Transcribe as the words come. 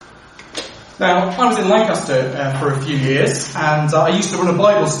Now, I was in Lancaster for a few years, and I used to run a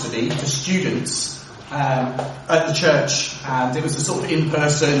Bible study for students at the church, and it was a sort of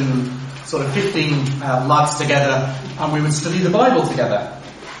in-person, sort of 15 lads together, and we would study the Bible together.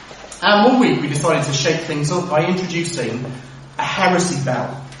 And one week we decided to shake things up by introducing a heresy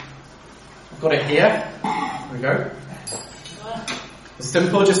bell. I've got it here. There we go. It's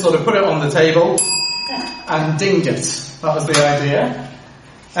simple, just sort of put it on the table and dinged it. That was the idea.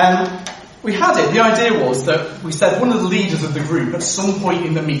 We had it. The idea was that we said one of the leaders of the group at some point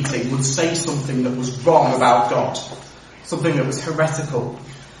in the meeting would say something that was wrong about God, something that was heretical.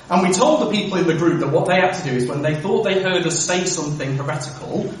 And we told the people in the group that what they had to do is when they thought they heard us say something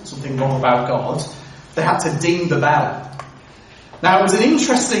heretical, something wrong about God, they had to ding the bell. Now, it was an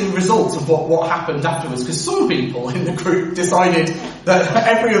interesting result of what happened afterwards, because some people in the group decided that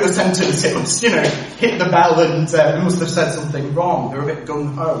every other sentence it was, hit the bell and must have said something wrong. They were a bit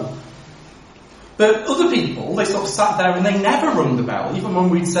gung-ho. But other people, they sort of sat there and they never rung the bell, even when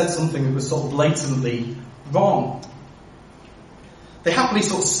we'd said something that was sort of blatantly wrong. They happily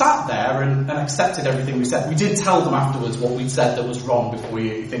sort of sat there and accepted everything we said. We did tell them afterwards what we'd said that was wrong before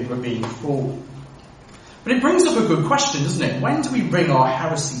you think we're being cruel. But it brings up a good question, doesn't it? When do we ring our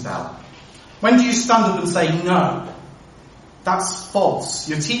heresy bell? When do you stand up and say, no, that's false.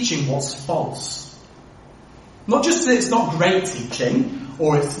 You're teaching what's false. Not just that it's not great teaching,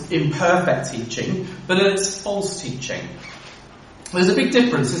 or it's imperfect teaching, but that it's false teaching. There's a big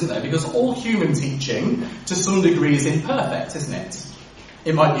difference, isn't there? Because all human teaching, to some degree, is imperfect, isn't it?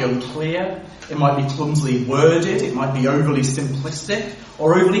 It might be unclear, it might be clumsily worded, it might be overly simplistic,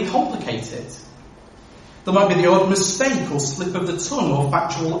 or overly complicated. There might be the odd mistake or slip of the tongue or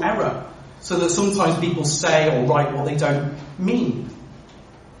factual error, so that sometimes people say or write what they don't mean.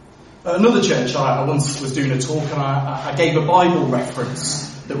 At another church, I once was doing a talk and I gave a Bible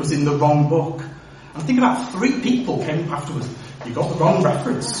reference that was in the wrong book. I think about 3 people came up afterwards. You got the wrong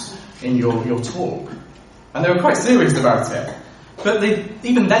reference in your talk. And they were quite serious about it. But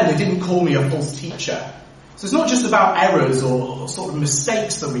even then, they didn't call me a false teacher. So it's not just about errors or sort of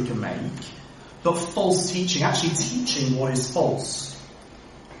mistakes that we can make, but false teaching, actually teaching what is false.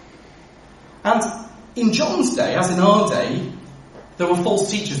 And in John's day, as in our day, there were false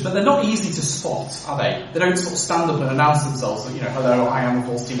teachers, but they're not easy to spot, are they? They don't sort of stand up and announce themselves that, hello, I am a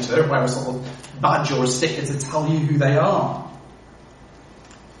false teacher. They don't wear a sort of badge or a sticker to tell you who they are.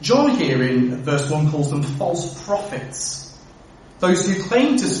 John here in verse 1 calls them false prophets. Those who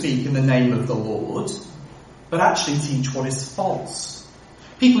claim to speak in the name of the Lord, but actually teach what is false.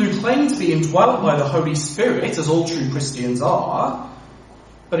 People who claim to be indwelt by the Holy Spirit, as all true Christians are,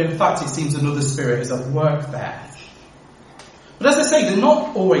 but in fact it seems another spirit is at work there. But as I say, they're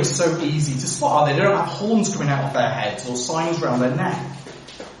not always so easy to spot, are they? They don't have horns coming out of their heads or signs around their neck.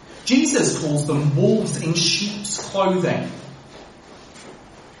 Jesus calls them wolves in sheep's clothing.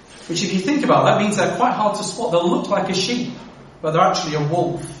 Which, if you think about that, means they're quite hard to spot. They'll look like a sheep, but they're actually a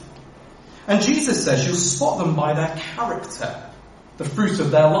wolf. And Jesus says you'll spot them by their character, the fruit of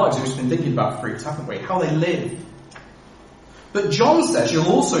their lives. We've just been thinking about fruit, haven't we? How they live. But John says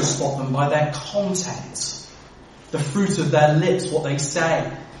you'll also spot them by their content, the fruit of their lips, what they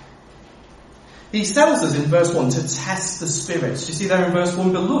say. He tells us in verse 1 to test the spirits. You see there in verse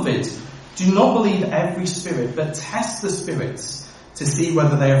 1, beloved, do not believe every spirit, but test the spirits to see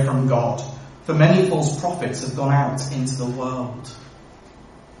whether they are from God. For many false prophets have gone out into the world.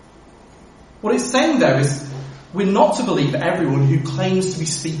 What it's saying there is we're not to believe everyone who claims to be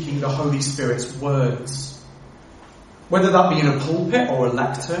speaking the Holy Spirit's words. Whether that be in a pulpit or a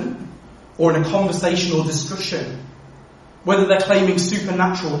lectern, or in a conversation or discussion. Whether they're claiming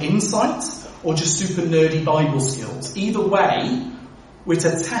supernatural insight or just super nerdy Bible skills. Either way, we're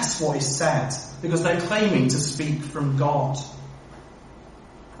to test what is said, because they're claiming to speak from God.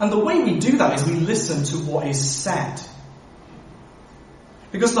 And the way we do that is we listen to what is said.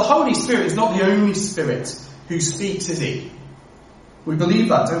 Because the Holy Spirit is not the only Spirit who speaks, is he? We believe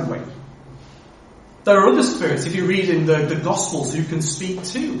that, don't we? There are other spirits, if you read in the Gospels, who can speak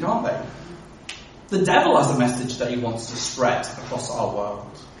too, can't they? The devil has a message that he wants to spread across our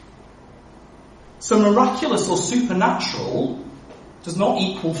world. So miraculous or supernatural does not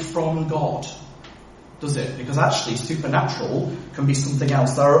equal from God, does it? Because actually supernatural can be something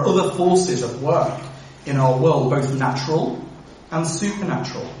else. There are other forces at work in our world, both natural and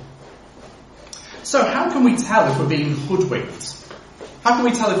supernatural. So how can we tell if we're being hoodwinked? How can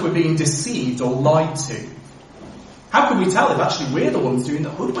we tell if we're being deceived or lied to? How can we tell if actually we're the ones doing the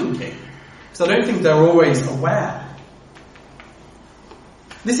hoodwinking? Because I don't think they're always aware.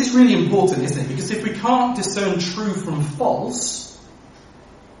 This is really important, isn't it? Because if we can't discern true from false,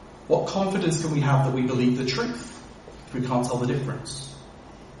 what confidence can we have that we believe the truth if we can't tell the difference?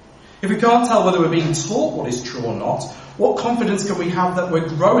 If we can't tell whether we're being taught what is true or not, what confidence can we have that we're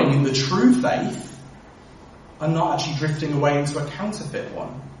growing in the true faith and not actually drifting away into a counterfeit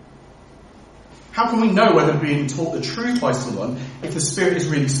one? How can we know whether we're being taught the truth by someone if the Spirit is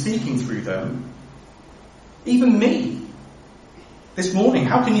really speaking through them? Even me. This morning,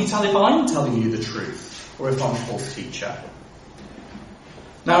 how can you tell if I'm telling you the truth or if I'm a false teacher?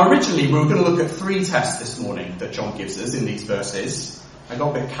 Now, originally, we were going to look at 3 tests this morning that John gives us in these verses. I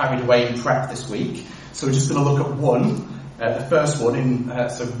got a bit carried away in prep this week, so we're just going to look at one, the first one, in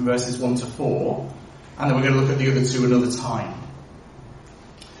so from verses 1 to 4, and then we're going to look at the other 2 another time.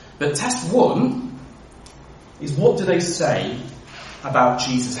 But test 1 is, what do they say about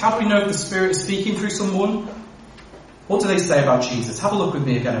Jesus? How do we know if the Spirit is speaking through someone? What do they say about Jesus? Have a look with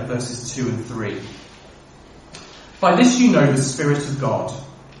me again at verses 2 and 3. By this you know the Spirit of God.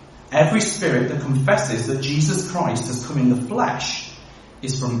 Every spirit that confesses that Jesus Christ has come in the flesh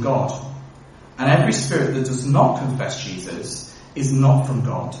is from God. And every spirit that does not confess Jesus is not from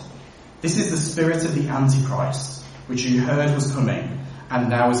God. This is the spirit of the Antichrist, which you heard was coming and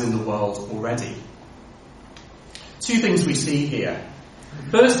now is in the world already. 2 things we see here.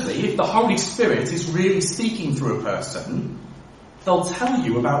 Firstly, if the Holy Spirit is really speaking through a person, they'll tell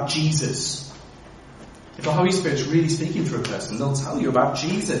you about Jesus. If the Holy Spirit's really speaking through a person, they'll tell you about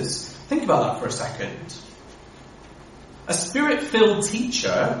Jesus. Think about that for a second. A Spirit-filled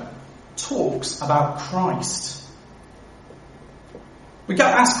teacher talks about Christ. We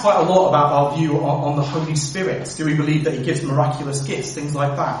get asked quite a lot about our view on the Holy Spirit. Do we believe that he gives miraculous gifts? Things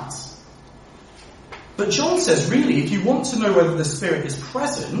like that. But John says, really, if you want to know whether the Spirit is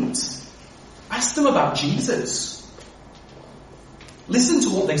present, ask them about Jesus. Listen to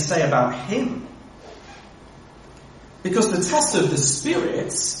what they say about him. Because the test of the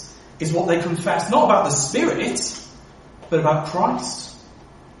Spirit is what they confess, not about the Spirit, but about Christ.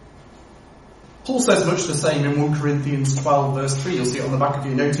 Paul says much the same in 1 Corinthians 12 verse 3. You'll see it on the back of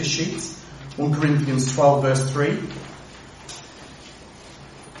your notice sheet. 1 Corinthians 12 verse 3.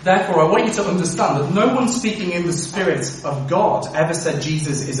 Therefore, I want you to understand that no one speaking in the Spirit of God ever said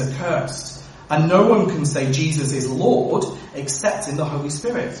Jesus is accursed. And no one can say Jesus is Lord except in the Holy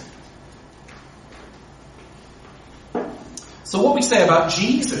Spirit. So what we say about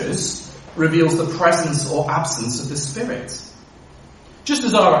Jesus reveals the presence or absence of the Spirit. Just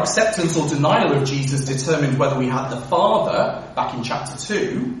as our acceptance or denial of Jesus determined whether we had the Father back in chapter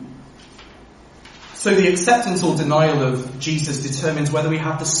 2, so the acceptance or denial of Jesus determines whether we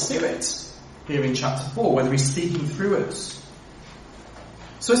have the Spirit here in chapter 4, whether he's speaking through us.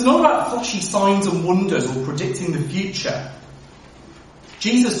 So it's not about flashy signs and wonders or predicting the future.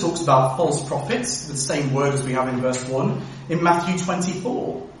 Jesus talks about false prophets, the same word as we have in verse 1, in Matthew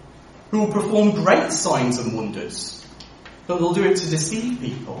 24, who will perform great signs and wonders, but they'll do it to deceive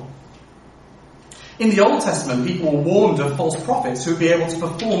people. In the Old Testament, people were warned of false prophets who would be able to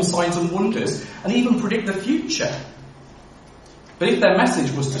perform signs and wonders and even predict the future. But if their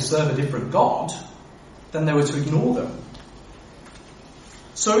message was to serve a different God, then they were to ignore them.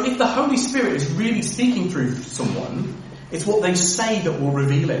 So if the Holy Spirit is really speaking through someone, it's what they say that will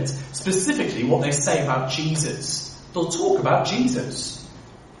reveal it. Specifically, what they say about Jesus. They'll talk about Jesus.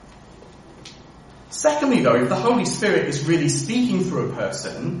 Secondly, though, if the Holy Spirit is really speaking through a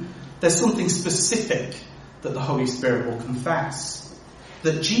person, there's something specific that the Holy Spirit will confess.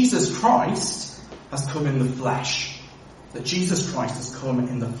 That Jesus Christ has come in the flesh. That Jesus Christ has come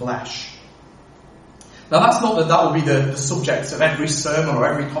in the flesh. Now that's not that will be the subject of every sermon or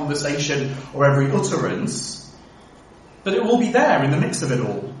every conversation or every utterance. But it will be there in the mix of it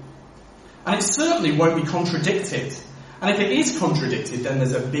all. And it certainly won't be contradicted. And if it is contradicted, then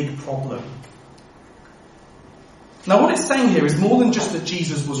there's a big problem. Now what it's saying here is more than just that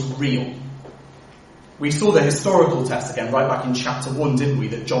Jesus was real. We saw the historical test again right back in chapter 1, didn't we,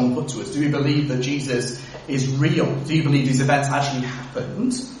 that John put to us. Do we believe that Jesus is real? Do you believe these events actually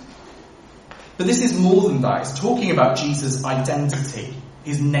happened? But this is more than that. It's talking about Jesus' identity,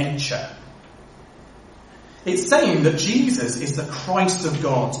 his nature. It's saying that Jesus is the Christ of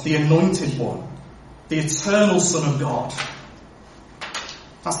God, the anointed one, the eternal Son of God.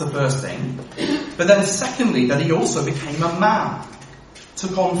 That's the first thing. But then secondly, that he also became a man,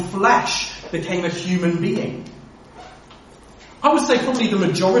 took on flesh, became a human being. I would say probably the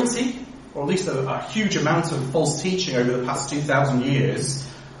majority, or at least a huge amount of false teaching over the past 2,000 years,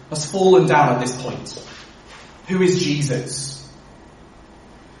 has fallen down at this point. Who is Jesus?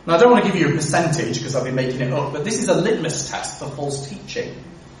 Now I don't want to give you a percentage because I've been making it up, but this is a litmus test for false teaching.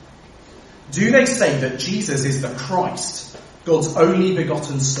 Do they say that Jesus is the Christ, God's only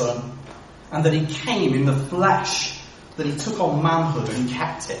begotten Son, and that he came in the flesh, that he took on manhood and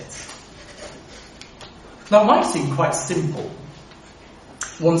kept it. Now, it might seem quite simple.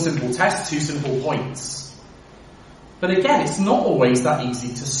 One simple test, two simple points. But again, it's not always that easy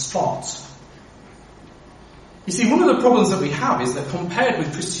to spot. You see, one of the problems that we have is that compared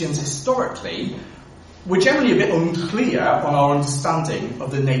with Christians historically, we're generally a bit unclear on our understanding of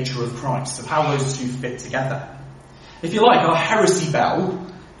the nature of Christ, of how those two fit together. If you like, our heresy bell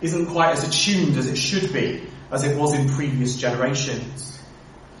isn't quite as attuned as it should be, as it was in previous generations.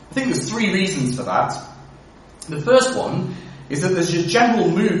 I think there's three reasons for that. The first one is that there's a general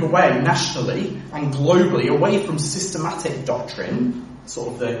move away nationally and globally away from systematic doctrine,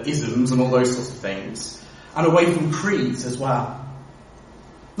 sort of the isms and all those sorts of things, and away from creeds as well.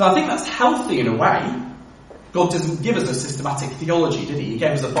 Now, I think that's healthy in a way. God doesn't give us a systematic theology, did he? He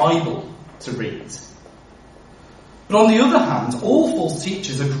gave us a Bible to read. But on the other hand, all false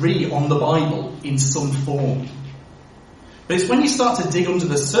teachers agree on the Bible in some form. But it's when you start to dig under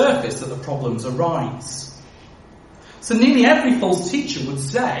the surface that the problems arise. So nearly every false teacher would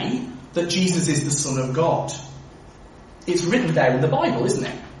say that Jesus is the Son of God. It's written there in the Bible, isn't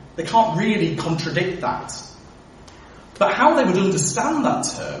it? They can't really contradict that. But how they would understand that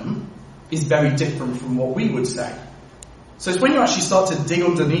term is very different from what we would say. So it's when you actually start to dig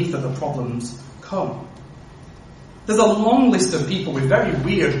underneath that the problems come. There's a long list of people with very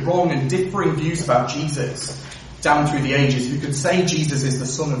weird, wrong and differing views about Jesus down through the ages who could say Jesus is the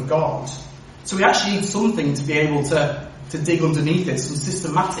Son of God. So we actually need something to be able to dig underneath it, some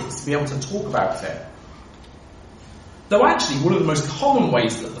systematics to be able to talk about it. Though actually one of the most common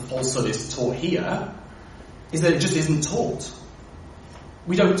ways that the falsehood is taught here is that it just isn't taught.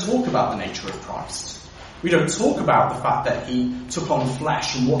 We don't talk about the nature of Christ. We don't talk about the fact that he took on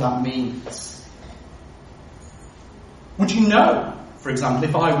flesh and what that means. Would you know, for example,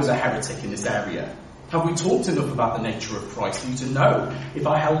 if I was a heretic in this area, have we talked enough about the nature of Christ for you to know if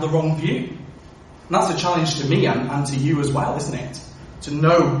I held the wrong view? And that's a challenge to me and to you as well, isn't it? To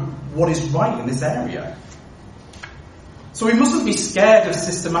know what is right in this area. So we mustn't be scared of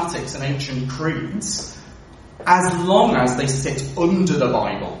systematics and ancient creeds as long as they sit under the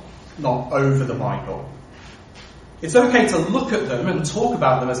Bible, not over the Bible. It's okay to look at them and talk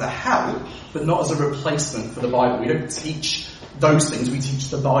about them as a help, but not as a replacement for the Bible. We don't teach those things, we teach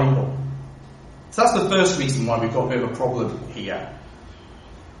the Bible. So that's the first reason why we've got a bit of a problem here.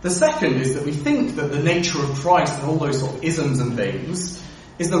 The second is that we think that the nature of Christ and all those sort of isms and things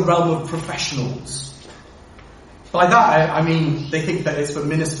is the realm of professionals. By that I mean they think that it's for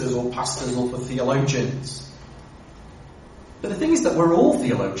ministers or pastors or for theologians. But the thing is that we're all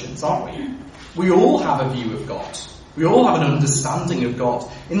theologians, aren't we? We all have a view of God. We all have an understanding of God.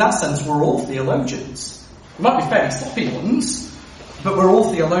 In that sense, we're all theologians. We might be fairly sloppy ones, but we're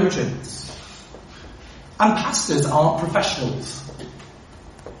all theologians. And pastors aren't professionals.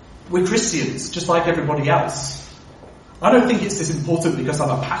 We're Christians, just like everybody else. I don't think it's this important because I'm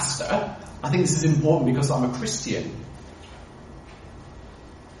a pastor. I think this is important because I'm a Christian.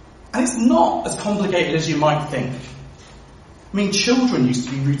 And it's not as complicated as you might think. I mean, children used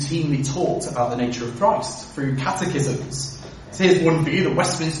to be routinely taught about the nature of Christ through catechisms. So here's one for you, the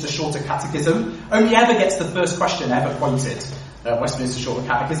Westminster Shorter Catechism. Only ever gets the first question ever quoted. Westminster Shorter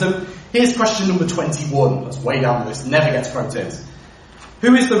Catechism. Here's question number 21. That's way down the list. Never gets quoted.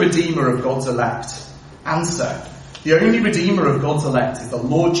 Who is the Redeemer of God's elect? Answer. The only Redeemer of God's elect is the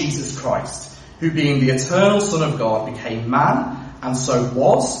Lord Jesus Christ, who being the eternal Son of God became man, and so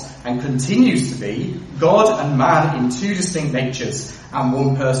was, and continues to be, God and man in two distinct natures, and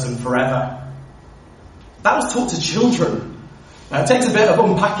one person forever. That was taught to children. Now, it takes a bit of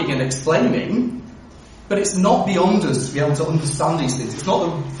unpacking and explaining, but it's not beyond us to be able to understand these things. It's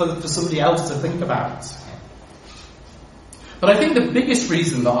not for somebody else to think about. But I think the biggest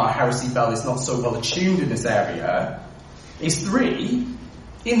reason that our heresy bell is not so well attuned in this area is three.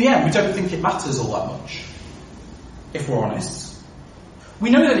 In the end, we don't think it matters all that much, if we're honest.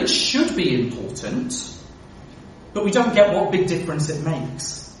 We know that it should be important, but we don't get what big difference it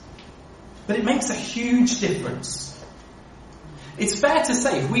makes. But it makes a huge difference. It's fair to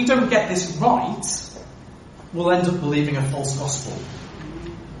say if we don't get this right, we'll end up believing a false gospel.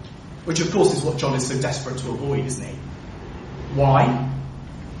 Which of course is what John is so desperate to avoid, isn't he? Why?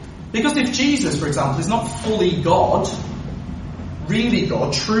 Because if Jesus, for example, is not fully God, really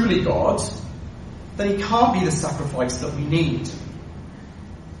God, truly God, then he can't be the sacrifice that we need.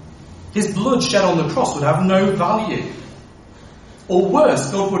 His blood shed on the cross would have no value. Or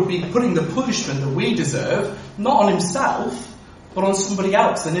worse, God would be putting the punishment that we deserve, not on himself, but on somebody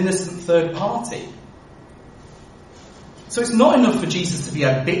else, an innocent third party. So it's not enough for Jesus to be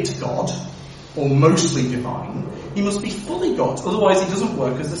a bit God, or mostly divine. He must be fully God, otherwise he doesn't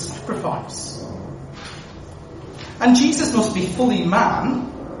work as a sacrifice. And Jesus must be fully man,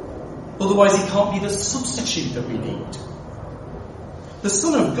 otherwise he can't be the substitute that we need. The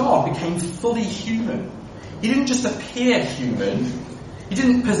Son of God became fully human. He didn't just appear human. He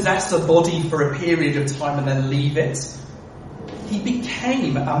didn't possess a body for a period of time and then leave it. He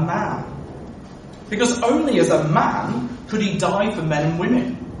became a man. Because only as a man could he die for men and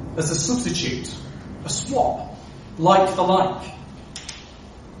women, as a substitute, a swap, like for like.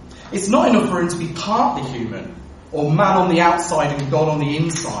 It's not enough for him to be partly human, or man on the outside and God on the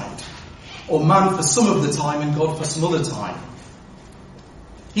inside, or man for some of the time and God for some other time.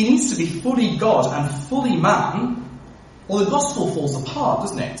 He needs to be fully God and fully man, or the gospel falls apart,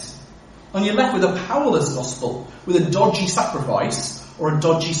 doesn't it? And you're left with a powerless gospel, with a dodgy sacrifice or a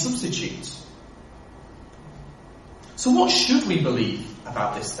dodgy substitute. So what should we believe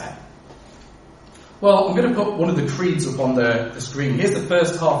about this then? Well, I'm going to put one of the creeds up on the screen. Here's the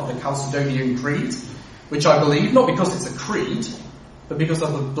first half of the Chalcedonian Creed, which I believe, not because it's a creed, but because I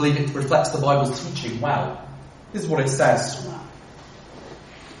believe it reflects the Bible's teaching well. This is what it says.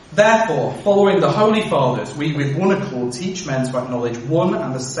 Therefore, following the Holy Fathers, we with one accord teach men to acknowledge one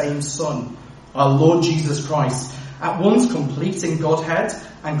and the same Son, our Lord Jesus Christ, at once complete in Godhead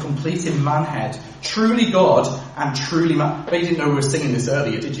and complete in manhead, truly God and truly man. But you didn't know we were singing this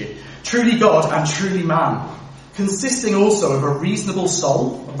earlier, did you? Truly God and truly man, consisting also of a reasonable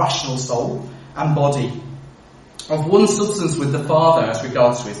soul, a rational soul, and body, of one substance with the Father as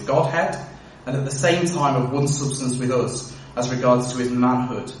regards to his Godhead, and at the same time of one substance with us as regards to his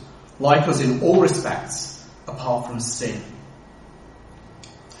manhood, like us in all respects, apart from sin.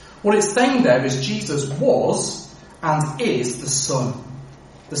 What it's saying there is Jesus was and is the Son,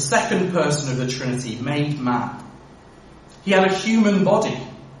 the second person of the Trinity, made man. He had a human body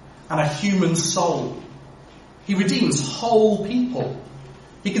and a human soul. He redeems whole people.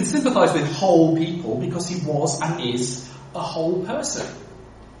 He can sympathise with whole people because he was and is a whole person.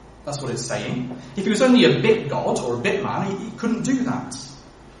 That's what it's saying. If he was only a bit God or a bit man, he couldn't do that.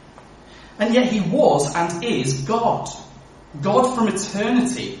 And yet he was and is God. God from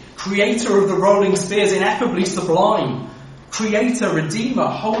eternity. Creator of the rolling spheres, ineffably sublime. Creator, Redeemer,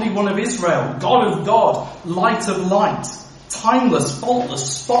 Holy One of Israel. God of God, Light of light. Timeless,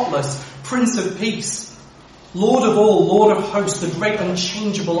 faultless, spotless, Prince of Peace. Lord of all, Lord of hosts, the great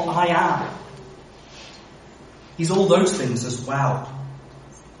unchangeable I am. He's all those things as well.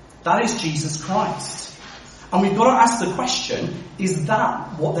 That is Jesus Christ. And we've got to ask the question, is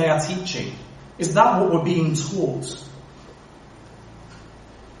that what they are teaching? Is that what we're being taught?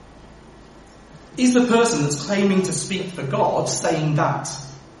 Is the person that's claiming to speak for God saying that?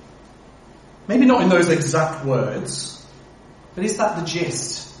 Maybe not in those exact words, but is that the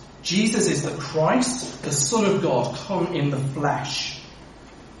gist? Jesus is the Christ, the Son of God, come in the flesh.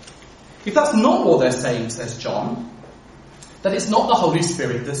 If that's not what they're saying, says John, then it's not the Holy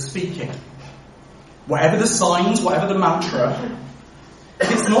Spirit that's speaking. Whatever the signs, whatever the mantra,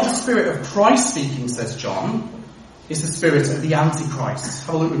 if it's not the Spirit of Christ speaking, says John, it's the spirit of the Antichrist.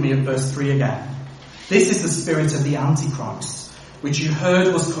 Have a look with me at verse 3 again. This is the spirit of the Antichrist, which you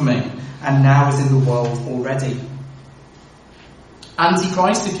heard was coming and now is in the world already.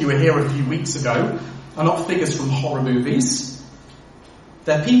 Antichrist, if you were here a few weeks ago, are not figures from horror movies.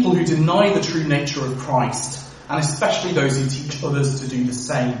 They're people who deny the true nature of Christ, and especially those who teach others to do the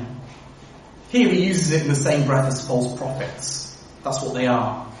same. Here he uses it in the same breath as false prophets. That's what they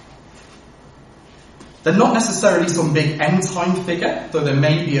are. They're not necessarily some big end-time figure, though there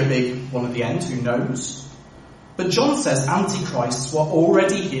may be a big one at the end, who knows. But John says antichrists were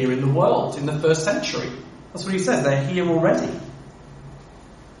already here in the world in the first century. That's what he says, they're here already.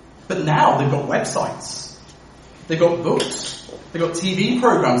 But now they've got websites, they've got books, they've got TV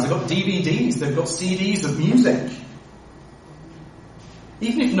programs, they've got DVDs, they've got CDs of music.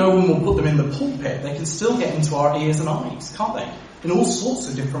 Even if no one will put them in the pulpit, they can still get into our ears and eyes, can't they? In all sorts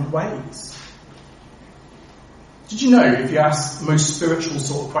of different ways. Did you know, if you ask the most spiritual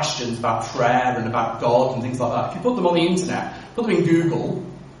sort of questions about prayer and about God and things like that, if you put them on the internet, put them in Google,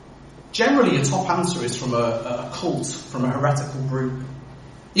 generally your top answer is from a cult, from a heretical group.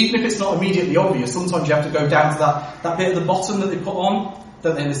 Even if it's not immediately obvious, sometimes you have to go down to that bit at the bottom that they put on,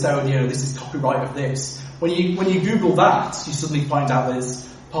 don't they? They say, oh, this is copyright of this. When you Google that, you suddenly find out that it's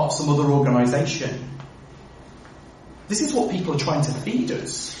part of some other organisation. This is what people are trying to feed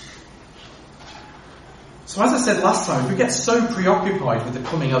us. So as I said last time, if we get so preoccupied with the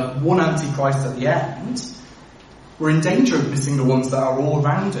coming of one Antichrist at the end, we're in danger of missing the ones that are all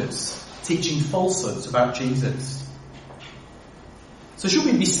around us, teaching falsehoods about Jesus. So should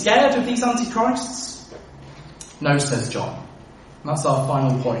we be scared of these antichrists? No, says John. And that's our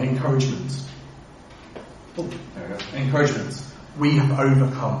final point, encouragement. Oh, there we go. Encouragement. We have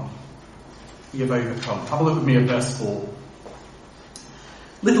overcome. We have overcome. Have a look with me at verse 4.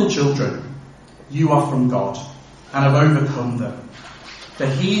 Little children, you are from God and have overcome them. For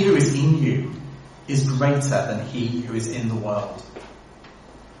he who is in you is greater than he who is in the world.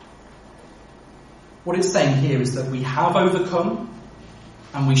 What it's saying here is that we have overcome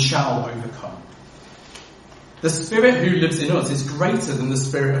and we shall overcome. The Spirit who lives in us is greater than the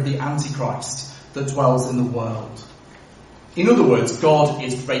spirit of the Antichrist that dwells in the world. In other words, God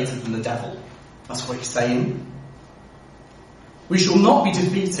is greater than the devil. That's what he's saying. We shall not be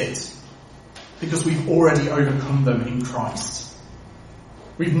defeated because we've already overcome them in Christ.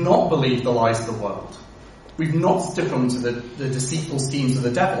 We've not believed the lies of the world. We've not succumbed to the deceitful schemes of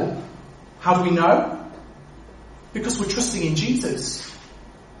the devil. How do we know? Because we're trusting in Jesus.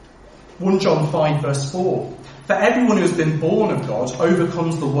 1 John 5 verse 4. For everyone who has been born of God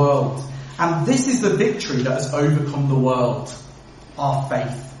overcomes the world. And this is the victory that has overcome the world. Our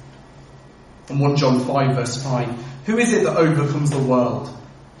faith. And 1 John 5 verse 5. Who is it that overcomes the world?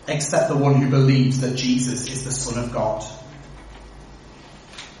 Except the one who believes that Jesus is the Son of God.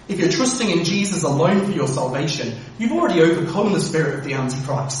 If you're trusting in Jesus alone for your salvation, you've already overcome the spirit of the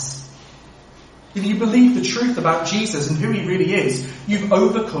Antichrist. If you believe the truth about Jesus and who he really is, you've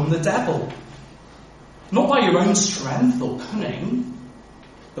overcome the devil. Not by your own strength or cunning,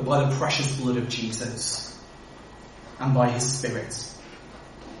 but by the precious blood of Jesus and by his Spirit.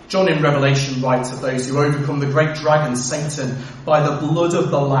 John in Revelation writes of those who overcome the great dragon, Satan, by the blood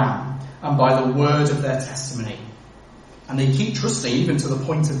of the Lamb and by the word of their testimony. And they keep trusting even to the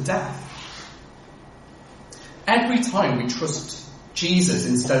point of death. Every time we trust Jesus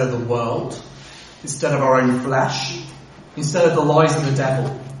instead of the world, instead of our own flesh, instead of the lies of the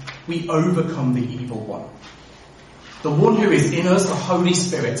devil, we overcome the evil one. The one who is in us, the Holy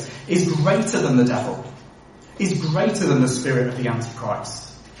Spirit, is greater than the devil, is greater than the spirit of the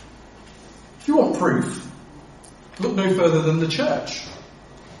Antichrist. If you want proof, look no further than the church.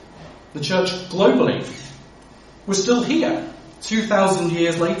 The church globally. We're still here, 2,000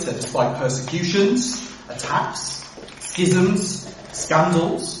 years later, despite persecutions, attacks, schisms,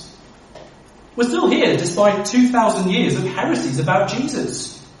 scandals. We're still here, despite 2,000 years of heresies about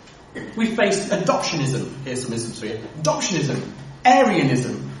Jesus. We faced adoptionism. Here's some isms for you. Adoptionism,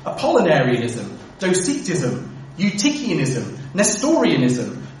 Arianism, Apollinarianism, Docetism, Eutychianism,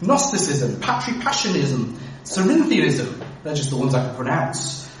 Nestorianism, Gnosticism, Patripassionism, Cerinthianism. They're just the ones I can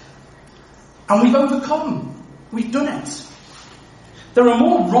pronounce. And we've overcome. We've done it. There are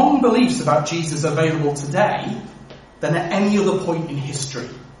more wrong beliefs about Jesus available today than at any other point in history.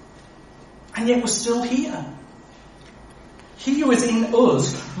 And yet we're still here. He who is in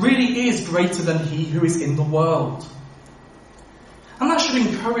us really is greater than he who is in the world. And that should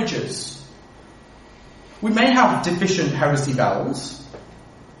encourage us. We may have deficient heresy bells,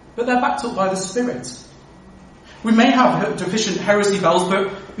 but they're backed up by the Spirit. We may have deficient heresy bells,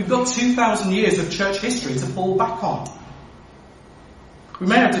 but we've got 2,000 years of church history to fall back on. We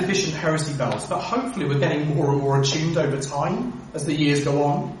may have deficient heresy bells, but hopefully we're getting more and more attuned over time as the years go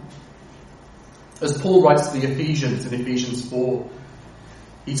on. As Paul writes to the Ephesians in Ephesians 4,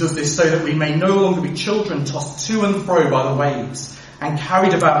 he does this so that we may no longer be children tossed to and fro by the waves and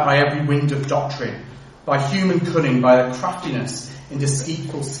carried about by every wind of doctrine, by human cunning, by the craftiness in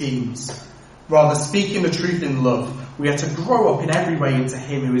deceitful schemes. Rather, speaking the truth in love, we are to grow up in every way into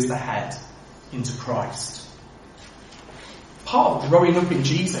him who is the head, into Christ. Part of growing up in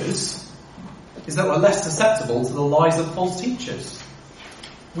Jesus is that we're less susceptible to the lies of false teachers.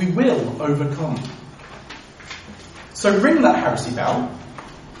 We will overcome. So ring that heresy bell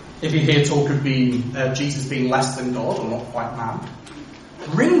if you hear talk of Jesus being less than God or not quite man.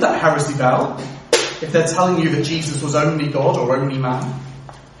 Ring that heresy bell if they're telling you that Jesus was only God or only man.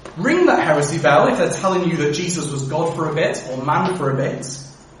 Ring that heresy bell if they're telling you that Jesus was God for a bit or man for a bit.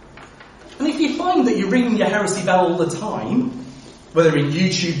 And if you find that you're ringing your heresy bell all the time, whether in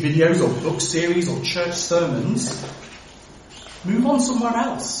YouTube videos or book series or church sermons, move on somewhere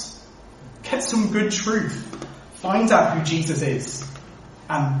else. Get some good truth. Find out who Jesus is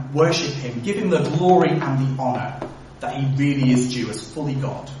and worship him. Give him the glory and the honour that he really is due as fully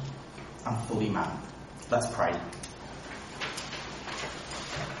God and fully man. Let's pray.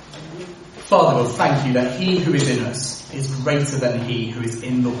 Father, God, thank you that he who is in us is greater than he who is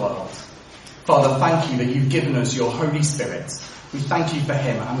in the world. Father, thank you that you've given us your Holy Spirit. We thank you for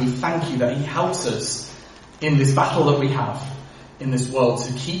him, and we thank you that he helps us in this battle that we have in this world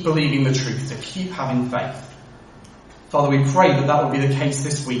to keep believing the truth, to keep having faith. Father, we pray that that would be the case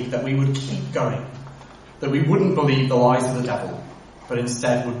this week, that we would keep going, that we wouldn't believe the lies of the devil, but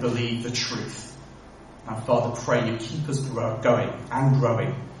instead would believe the truth. And Father, pray you keep us going and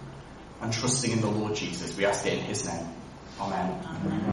growing and trusting in the Lord Jesus. We ask it in his name. Amen.